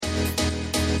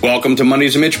Welcome to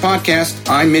Mondays with Mitch podcast.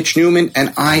 I'm Mitch Newman,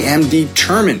 and I am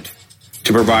determined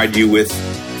to provide you with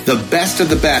the best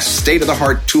of the best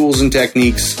state-of-the-heart tools and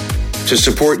techniques to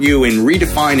support you in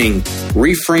redefining,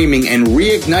 reframing, and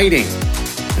reigniting,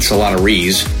 that's a lot of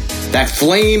re's, that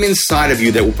flame inside of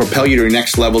you that will propel you to your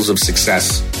next levels of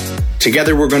success.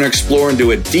 Together, we're going to explore and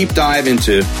do a deep dive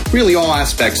into really all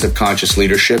aspects of conscious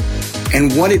leadership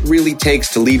and what it really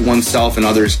takes to lead oneself and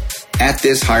others at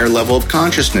this higher level of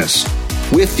consciousness,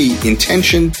 with the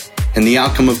intention and the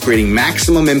outcome of creating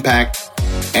maximum impact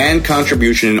and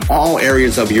contribution in all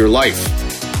areas of your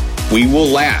life. We will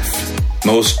laugh,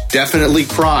 most definitely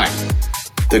cry,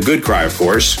 the good cry, of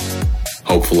course,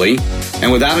 hopefully,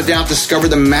 and without a doubt discover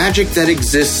the magic that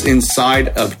exists inside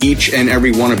of each and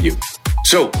every one of you.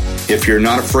 So, if you're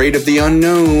not afraid of the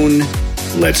unknown,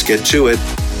 let's get to it.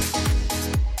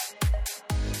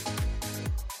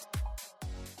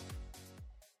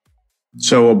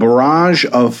 So a barrage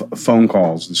of phone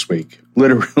calls this week,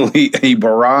 literally a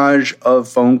barrage of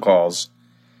phone calls.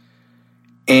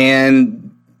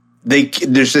 And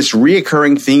there's this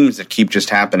reoccurring themes that keep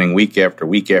just happening week after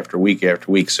week after week after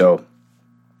week. So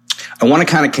I want to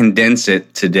kind of condense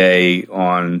it today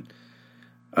on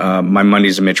my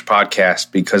Mondays with Mitch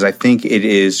podcast, because I think it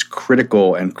is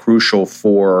critical and crucial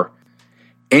for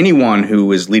anyone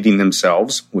who is leading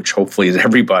themselves, which hopefully is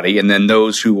everybody, and then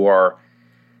those who are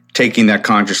taking that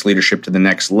conscious leadership to the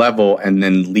next level and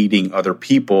then leading other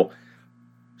people.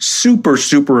 Super,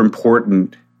 super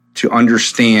important to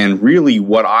understand really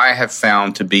what I have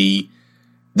found to be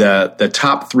the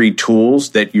top 3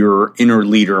 tools that your inner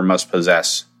leader must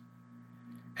possess.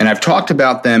 And I've talked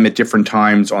about them at different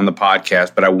times on the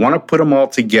podcast, but I want to put them all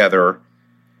together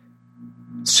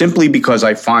simply because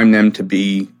I find them to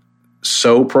be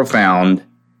so profound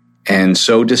and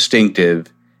so distinctive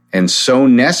and so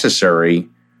necessary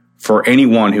for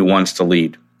anyone who wants to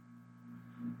lead.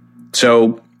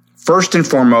 So first and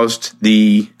foremost,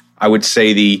 I would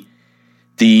say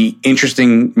the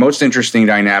most interesting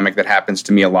dynamic that happens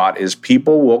to me a lot is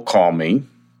people will call me.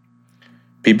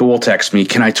 People will text me,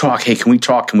 can I talk? Hey, can we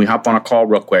talk? Can we hop on a call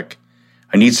real quick?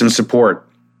 I need some support.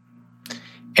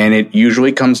 And it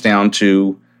usually comes down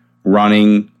to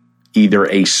running either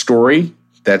a story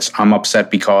that's I'm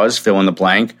upset because, fill in the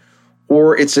blank,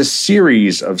 or it's a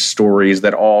series of stories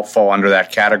that all fall under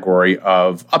that category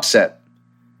of upset.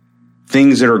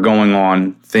 Things that are going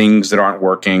on, things that aren't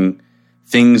working,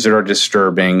 things that are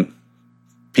disturbing,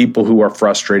 people who are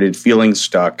frustrated, feeling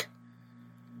stuck.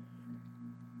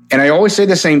 And I always say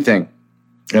the same thing.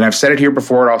 And I've said it here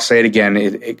before, and I'll say it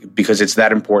again because it's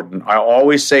that important. I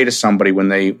always say to somebody when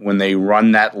they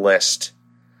run that list,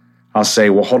 I'll say,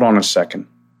 well, hold on a second.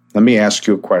 Let me ask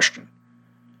you a question.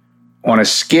 On a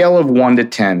scale of 1 to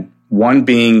 10, 1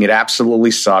 being it absolutely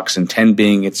sucks and 10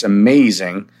 being it's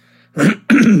amazing,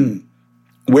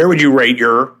 where would you rate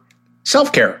your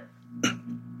self-care?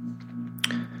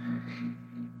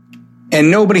 And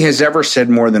nobody has ever said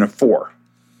more than a 4.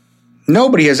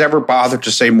 Nobody has ever bothered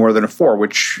to say more than a 4,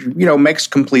 which, makes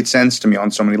complete sense to me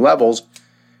on so many levels,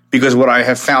 because what I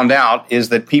have found out is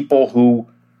that people who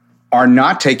are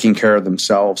not taking care of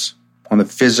themselves on the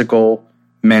physical,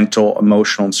 mental,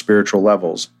 emotional, and spiritual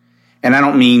levels. And I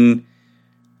don't mean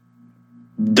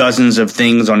dozens of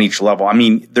things on each level. I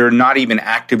mean, they're not even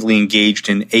actively engaged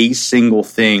in a single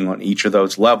thing on each of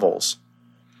those levels.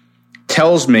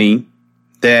 Tells me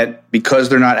that because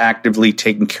they're not actively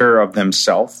taking care of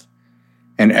themselves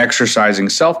and exercising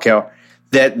self-care,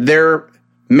 that their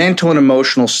mental and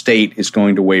emotional state is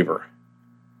going to waver.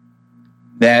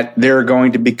 That they're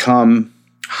going to become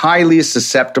highly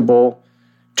susceptible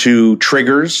to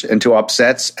triggers and to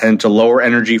upsets and to lower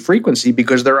energy frequency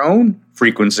because their own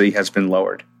frequency has been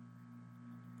lowered.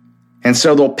 And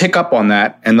so they'll pick up on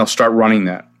that and they'll start running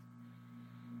that.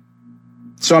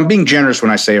 So I'm being generous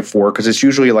when I say a 4 because it's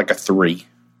usually like a 3.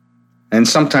 And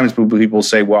sometimes people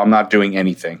say, well, I'm not doing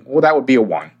anything. Well, that would be a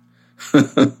 1.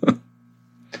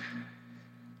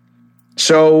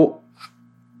 So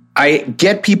I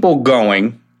get people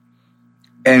going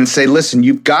and say, listen,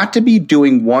 you've got to be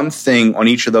doing one thing on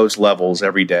each of those levels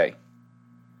every day.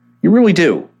 You really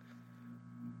do.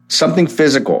 Something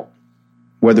physical,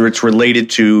 whether it's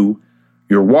related to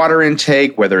your water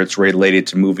intake, whether it's related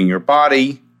to moving your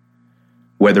body,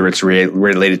 whether it's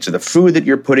related to the food that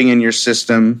you're putting in your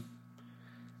system,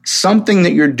 something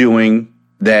that you're doing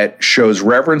that shows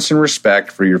reverence and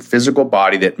respect for your physical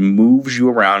body, that moves you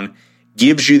around,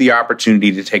 gives you the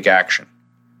opportunity to take action.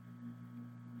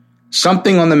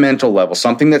 Something on the mental level,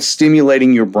 something that's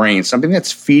stimulating your brain, something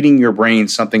that's feeding your brain,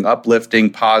 something uplifting,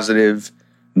 positive,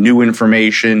 new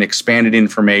information, expanded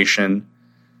information,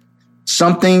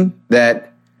 something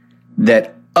that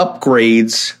that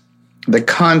upgrades the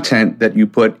content that you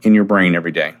put in your brain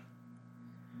every day.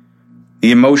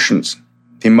 The emotions,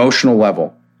 the emotional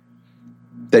level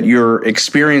that you're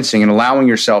experiencing and allowing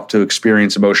yourself to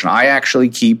experience emotion. I actually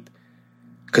keep,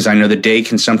 because I know the day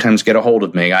can sometimes get a hold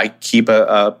of me, I keep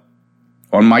on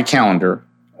my calendar,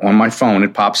 on my phone,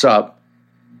 it pops up.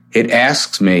 It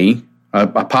asks me, a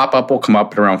pop-up will come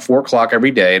up at around 4 o'clock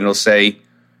every day, and it'll say,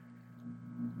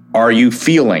 are you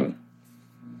feeling?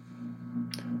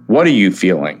 What are you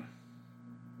feeling?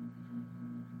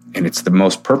 And it's the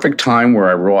most perfect time where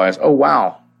I realize, oh,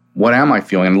 wow, what am I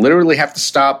feeling? And literally have to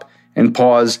stop and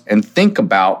pause and think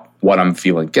about what I'm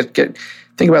feeling. Think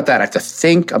about that. I have to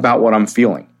think about what I'm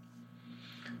feeling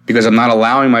because I'm not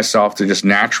allowing myself to just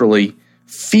naturally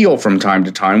feel from time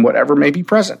to time whatever may be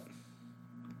present.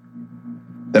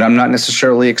 That I'm not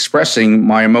necessarily expressing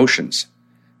my emotions.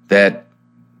 That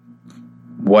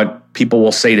what people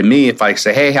will say to me if I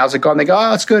say, hey, how's it going? They go,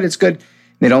 oh, it's good, it's good. And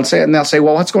they don't say it, and they'll say,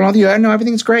 well, what's going on with you? I know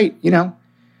everything's great,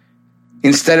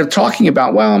 Instead of talking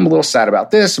about, well, I'm a little sad about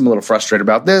this, I'm a little frustrated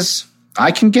about this,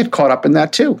 I can get caught up in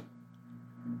that too.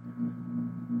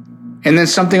 And then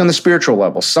something on the spiritual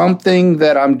level, something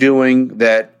that I'm doing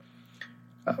that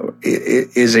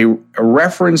is a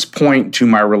reference point to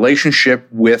my relationship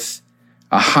with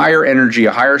a higher energy,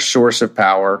 a higher source of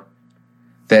power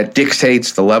that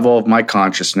dictates the level of my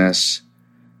consciousness,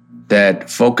 that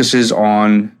focuses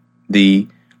on the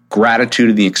gratitude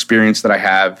of the experience that I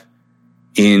have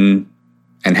in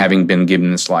and having been given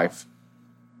this life.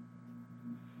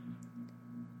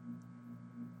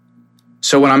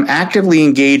 So when I'm actively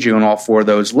engaging on all 4 of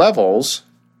those levels,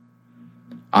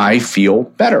 I feel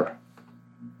better.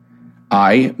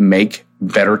 I make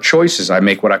better choices. I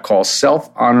make what I call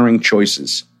self-honoring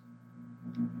choices.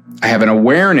 I have an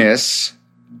awareness,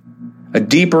 a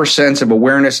deeper sense of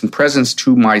awareness and presence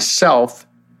to myself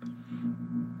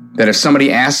that if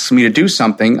somebody asks me to do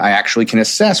something, I actually can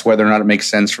assess whether or not it makes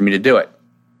sense for me to do it.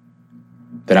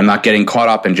 That I'm not getting caught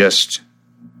up in just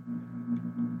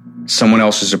someone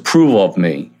else's approval of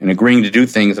me and agreeing to do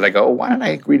things that I go, oh, why did I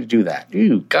agree to do that?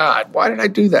 Ooh, God, why did I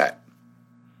do that?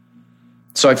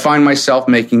 So I find myself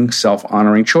making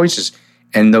self-honoring choices.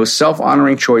 And those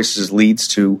self-honoring choices leads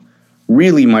to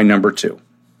really my number 2,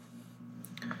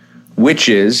 which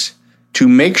is to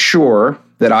make sure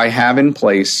that I have in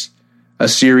place a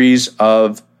series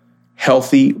of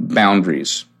healthy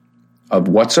boundaries of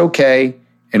what's okay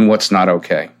and what's not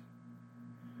okay.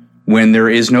 When there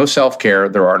is no self-care,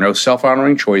 there are no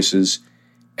self-honoring choices,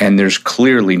 and there's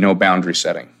clearly no boundary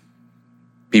setting.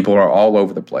 People are all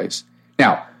over the place.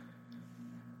 Now,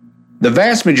 the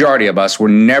vast majority of us were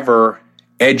never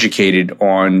educated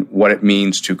on what it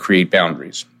means to create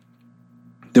boundaries.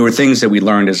 There were things that we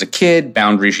learned as a kid,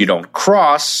 boundaries you don't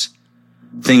cross,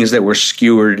 things that were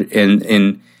skewed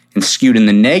and skewed in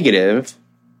the negative.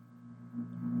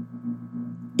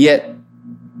 Yet,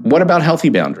 what about healthy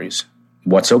boundaries?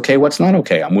 What's okay, what's not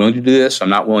okay? I'm willing to do this, I'm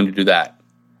not willing to do that.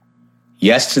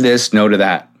 Yes to this, no to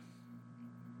that.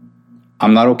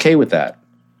 I'm not okay with that.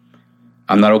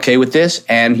 I'm not okay with this,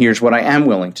 and here's what I am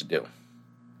willing to do.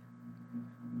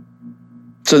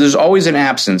 So there's always an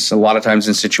absence, a lot of times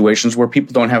in situations where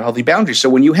people don't have healthy boundaries. So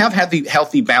when you have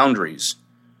healthy boundaries,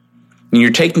 and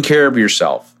you're taking care of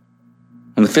yourself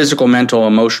on the physical, mental,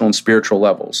 emotional, and spiritual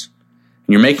levels,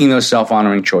 and you're making those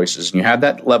self-honoring choices, and you have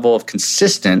that level of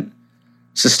consistent,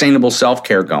 sustainable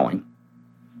self-care going,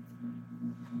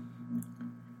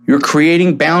 you're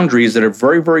creating boundaries that are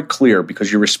very, very clear because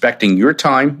you're respecting your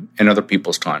time and other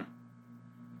people's time.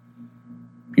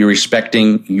 You're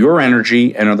respecting your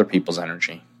energy and other people's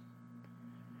energy.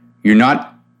 You're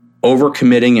not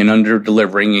overcommitting and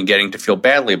under-delivering and getting to feel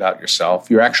badly about yourself.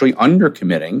 You're actually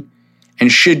under-committing.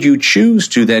 And should you choose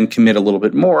to then commit a little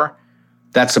bit more,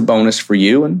 that's a bonus for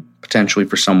you and potentially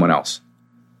for someone else.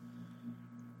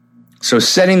 So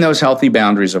setting those healthy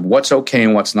boundaries of what's okay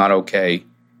and what's not okay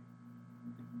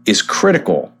is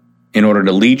critical in order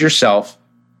to lead yourself,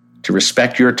 to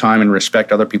respect your time and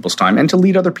respect other people's time, and to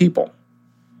lead other people.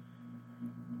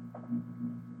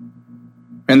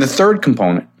 And the third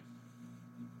component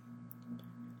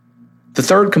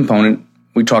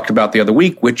we talked about the other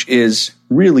week, which is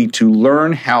really to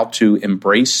learn how to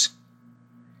embrace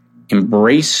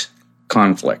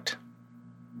conflict.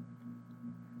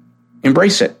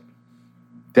 Embrace it.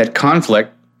 That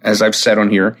conflict, as I've said on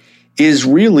here, is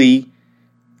really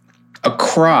a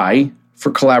cry for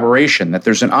collaboration, that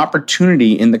there's an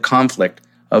opportunity in the conflict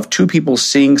of two people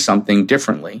seeing something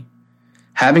differently,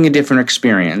 having a different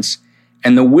experience,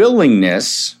 and the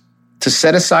willingness to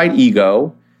set aside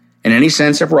ego and any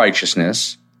sense of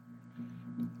righteousness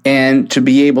and to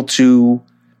be able to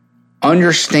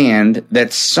understand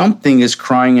that something is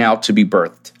crying out to be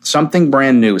birthed, something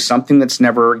brand new, something that's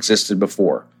never existed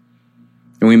before.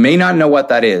 And we may not know what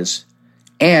that is.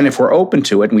 And if we're open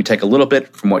to it and we take a little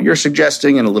bit from what you're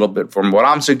suggesting and a little bit from what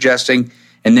I'm suggesting,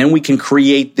 and then we can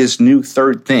create this new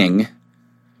third thing,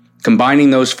 combining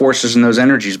those forces and those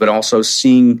energies, but also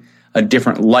seeing a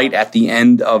different light at the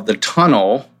end of the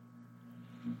tunnel,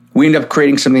 we end up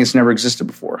creating something that's never existed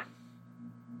before.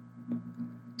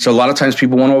 So a lot of times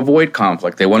people want to avoid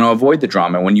conflict. They want to avoid the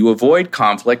drama. When you avoid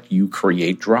conflict, you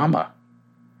create drama.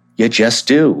 You just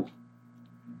do.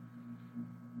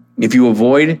 If you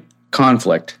avoid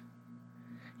conflict,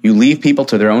 you leave people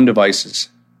to their own devices.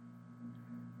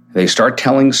 They start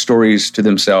telling stories to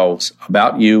themselves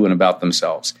about you and about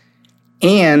themselves.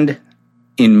 And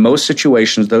in most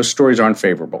situations, those stories aren't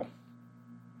favorable.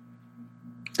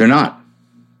 They're not.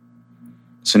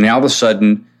 So now all of a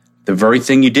sudden, the very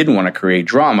thing you didn't want to create,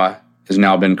 drama, has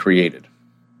now been created.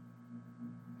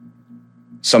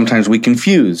 Sometimes we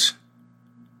confuse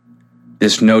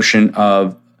this notion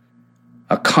of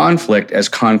a conflict as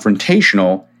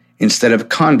confrontational instead of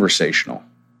conversational.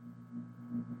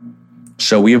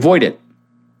 So we avoid it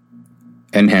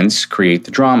and hence create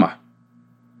the drama.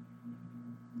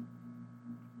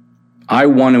 I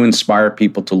want to inspire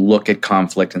people to look at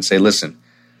conflict and say, listen,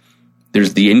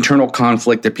 there's the internal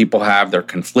conflict that people have. They're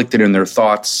conflicted in their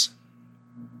thoughts.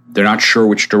 They're not sure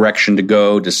which direction to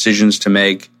go, decisions to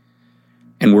make.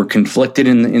 And we're conflicted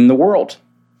in the world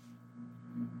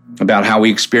about how we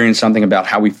experience something, about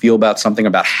how we feel about something,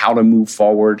 about how to move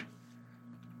forward.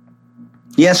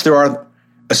 Yes, there are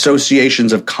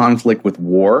associations of conflict with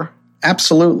war.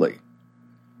 Absolutely.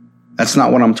 That's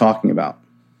not what I'm talking about.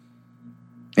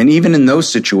 And even in those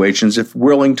situations, if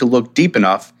we're willing to look deep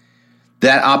enough,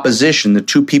 that opposition, the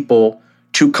two people,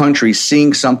 two countries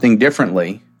seeing something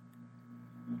differently,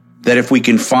 that if we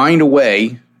can find a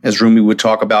way, as Rumi would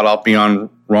talk about, out beyond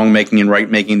wrong making and right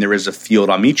making, there is a field,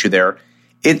 I'll meet you there.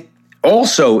 It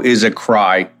also is a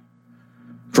cry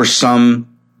for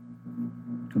some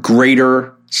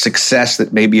greater success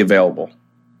that may be available,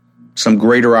 some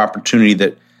greater opportunity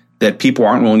that people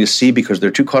aren't willing to see because they're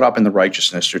too caught up in the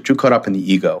righteousness, they're too caught up in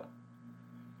the ego.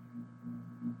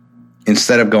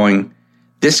 Instead of going,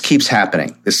 this keeps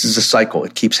happening. This is a cycle.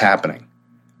 It keeps happening.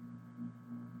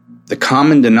 The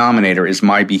common denominator is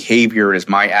my behavior, is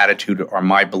my attitude, or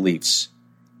my beliefs.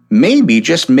 Maybe,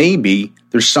 just maybe,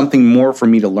 there's something more for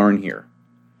me to learn here.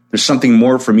 There's something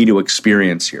more for me to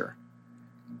experience here.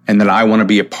 And that I want to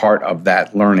be a part of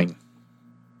that learning.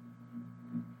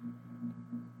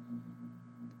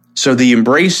 So the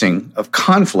embracing of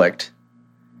conflict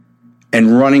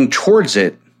and running towards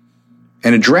it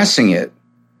and addressing it,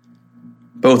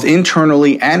 both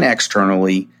internally and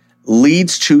externally,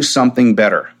 leads to something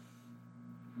better.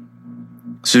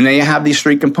 So now you have these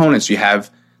three components. You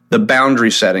have the boundary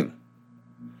setting,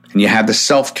 and you have the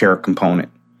self-care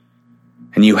component,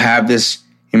 and you have this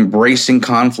embracing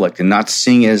conflict and not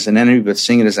seeing it as an enemy, but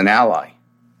seeing it as an ally.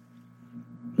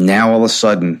 Now all of a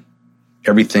sudden,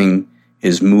 everything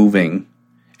is moving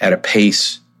at a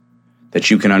pace that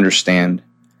you can understand,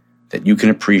 that you can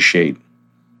appreciate,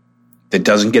 that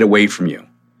doesn't get away from you.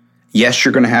 Yes,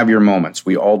 you're going to have your moments.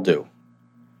 We all do.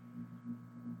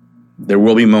 There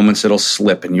will be moments that'll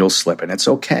slip and you'll slip, and it's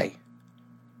okay.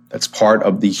 That's part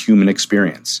of the human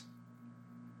experience.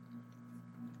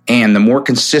 And the more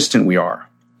consistent we are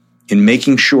in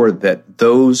making sure that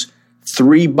those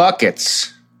three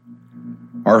buckets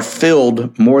are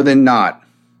filled more than not,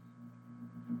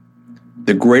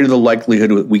 the greater the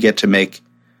likelihood we get to make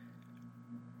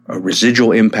a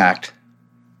residual impact,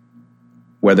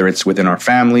 whether it's within our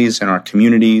families and our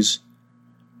communities,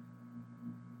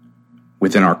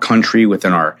 within our country,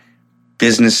 within our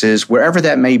businesses, wherever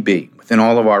that may be, within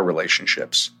all of our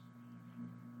relationships.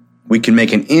 We can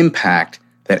make an impact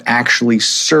that actually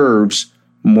serves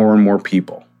more and more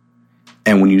people.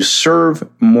 And when you serve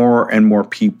more and more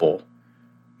people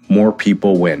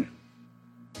win.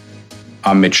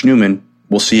 I'm Mitch Newman.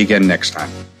 We'll see you again next time.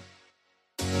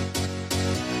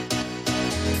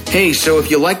 Hey, so if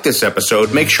you like this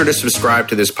episode, make sure to subscribe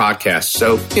to this podcast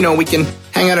so, we can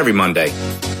hang out every Monday.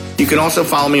 You can also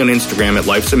follow me on Instagram at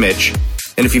Life's a Mitch.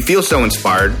 And if you feel so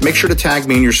inspired, make sure to tag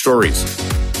me in your stories.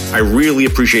 I really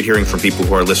appreciate hearing from people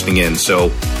who are listening in. So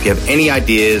if you have any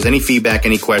ideas, any feedback,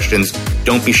 any questions,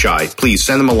 don't be shy. Please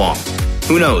send them along.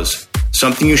 Who knows?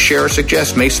 Something you share or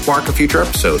suggest may spark a future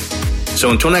episode.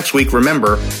 So until next week,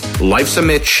 remember, life's a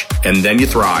Mitch, and then you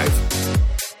thrive.